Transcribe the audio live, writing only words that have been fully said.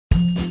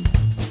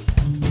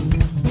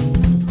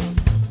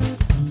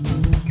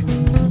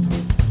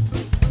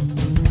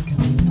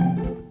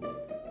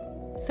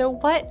So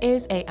what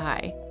is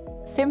AI?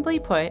 Simply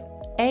put,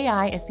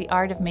 AI is the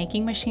art of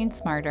making machines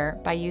smarter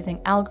by using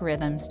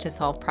algorithms to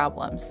solve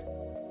problems.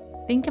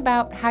 Think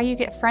about how you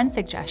get friend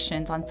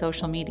suggestions on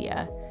social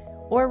media,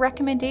 or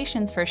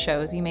recommendations for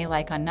shows you may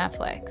like on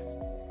Netflix.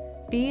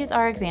 These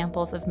are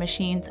examples of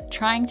machines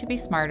trying to be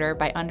smarter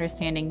by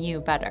understanding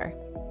you better.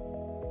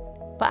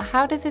 But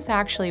how does this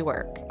actually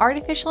work?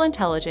 Artificial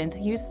intelligence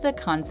uses a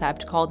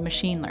concept called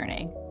machine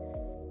learning.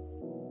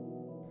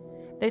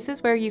 This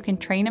is where you can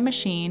train a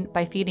machine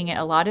by feeding it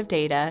a lot of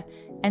data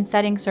and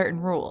setting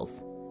certain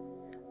rules.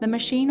 The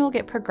machine will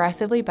get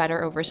progressively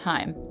better over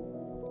time.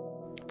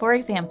 For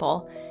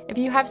example, if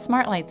you have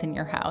smart lights in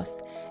your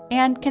house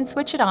and can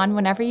switch it on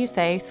whenever you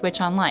say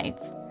 "switch on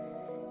lights,"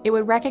 it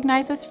would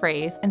recognize this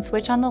phrase and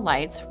switch on the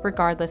lights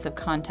regardless of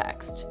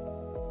context.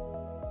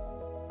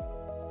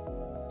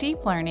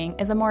 Deep learning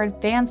is a more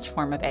advanced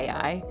form of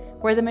AI,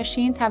 where the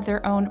machines have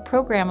their own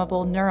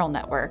programmable neural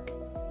network.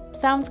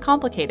 Sounds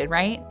complicated,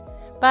 right?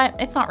 But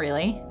it's not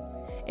really.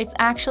 It's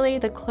actually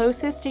the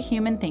closest to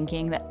human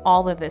thinking that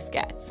all of this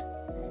gets.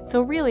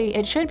 So really,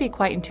 it should be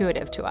quite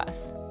intuitive to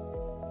us.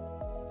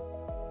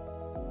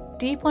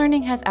 Deep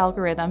learning has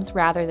algorithms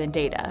rather than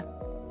data.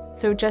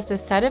 So just a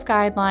set of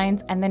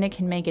guidelines, and then it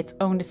can make its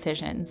own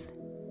decisions.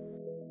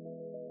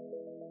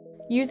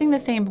 Using the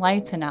same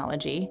lights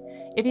analogy,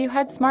 if you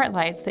had smart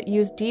lights that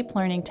used deep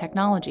learning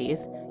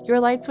technologies,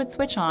 your lights would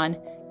switch on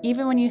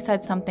even when you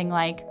said something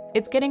like,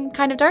 "It's getting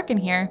kind of dark in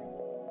here."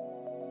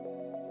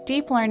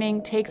 Deep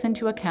learning takes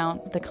into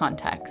account the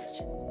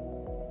context.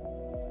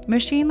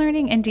 Machine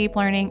learning and deep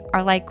learning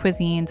are like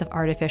cuisines of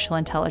artificial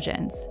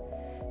intelligence,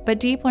 but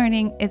deep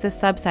learning is a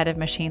subset of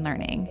machine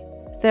learning.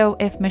 So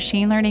if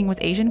machine learning was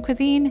Asian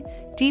cuisine,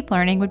 deep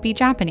learning would be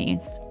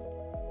Japanese.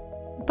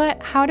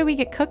 But how do we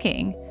get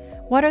cooking?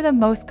 What are the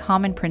most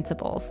common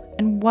principles,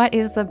 and what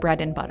is the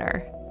bread and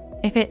butter?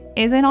 If it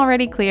isn't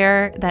already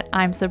clear that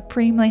I'm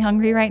supremely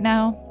hungry right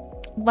now,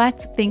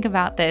 let's think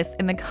about this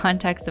in the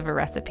context of a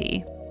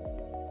recipe.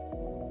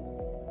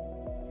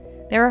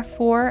 There are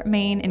 4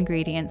 main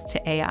ingredients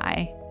to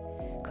AI.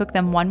 Cook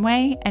them one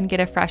way and get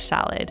a fresh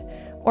salad,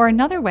 or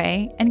another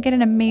way and get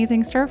an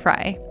amazing stir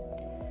fry.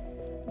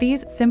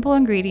 These simple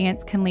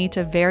ingredients can lead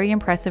to very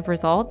impressive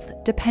results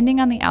depending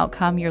on the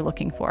outcome you're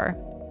looking for.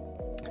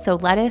 So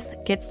let us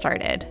get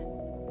started.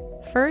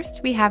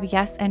 First, we have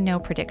yes and no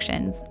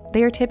predictions.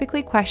 They are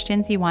typically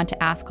questions you want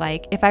to ask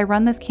like, if I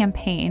run this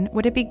campaign,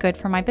 would it be good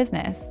for my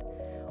business?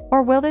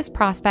 Or will this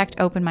prospect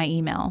open my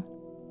email?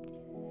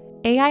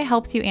 AI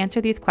helps you answer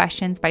these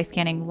questions by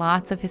scanning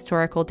lots of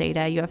historical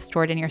data you have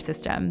stored in your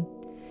system.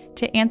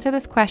 To answer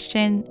this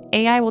question,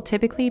 AI will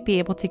typically be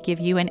able to give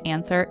you an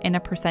answer in a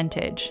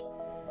percentage.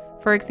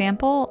 For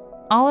example,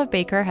 Olive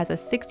Baker has a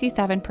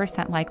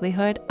 67%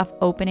 likelihood of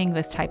opening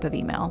this type of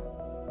email.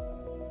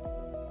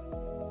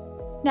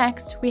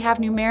 Next, we have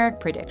numeric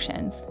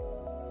predictions.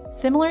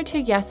 Similar to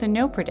yes and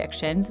no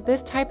predictions,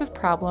 this type of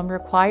problem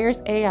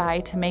requires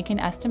AI to make an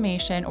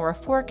estimation or a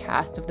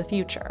forecast of the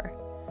future.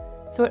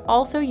 So it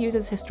also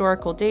uses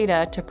historical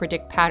data to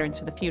predict patterns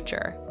for the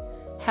future.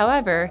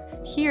 However,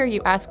 here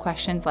you ask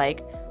questions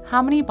like,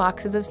 how many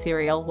boxes of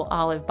cereal will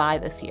Olive buy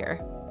this year?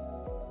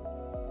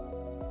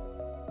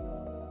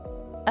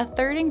 A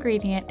third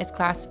ingredient is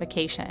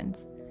classifications.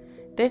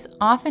 This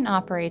often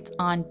operates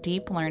on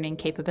deep learning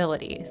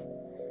capabilities.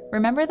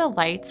 Remember the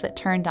lights that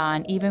turned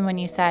on even when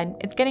you said,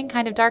 "It's getting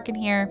kind of dark in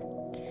here"?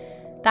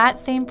 That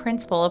same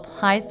principle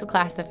applies to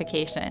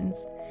classifications.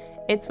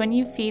 It's when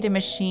you feed a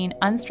machine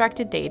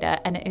unstructured data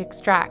and it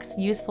extracts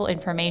useful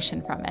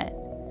information from it.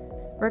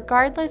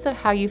 Regardless of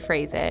how you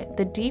phrase it,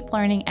 the deep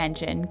learning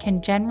engine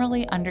can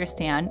generally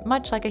understand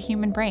much like a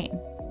human brain.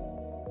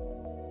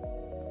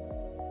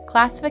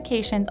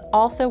 Classifications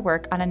also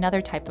work on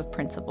another type of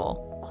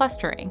principle,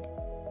 clustering.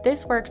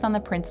 This works on the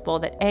principle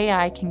that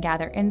AI can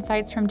gather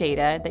insights from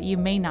data that you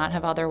may not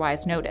have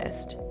otherwise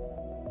noticed.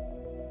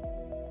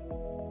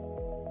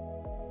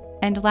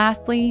 And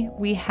lastly,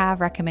 we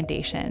have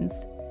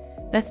recommendations.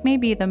 This may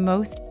be the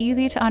most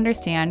easy to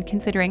understand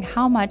considering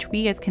how much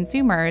we as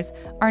consumers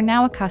are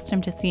now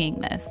accustomed to seeing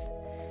this.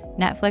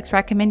 Netflix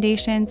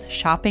recommendations,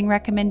 shopping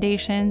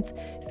recommendations,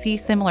 see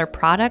similar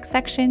product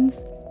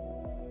sections.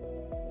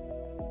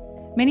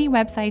 Many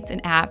websites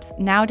and apps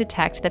now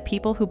detect that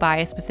people who buy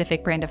a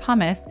specific brand of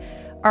hummus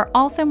are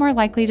also more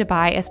likely to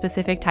buy a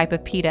specific type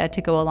of pita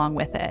to go along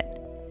with it.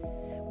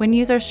 When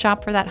users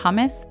shop for that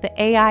hummus, the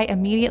AI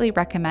immediately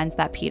recommends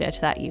that pita to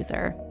that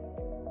user.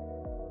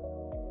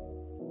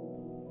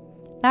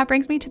 That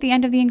brings me to the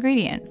end of the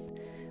ingredients.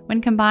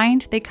 When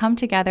combined, they come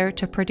together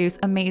to produce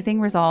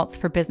amazing results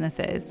for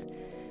businesses,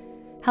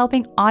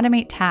 helping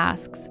automate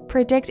tasks,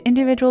 predict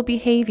individual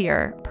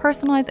behavior,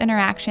 personalize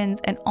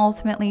interactions, and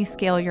ultimately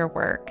scale your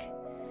work.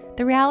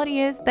 The reality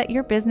is that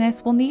your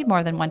business will need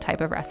more than one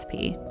type of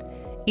recipe.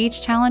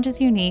 Each challenge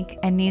is unique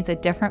and needs a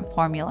different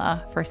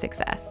formula for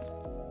success.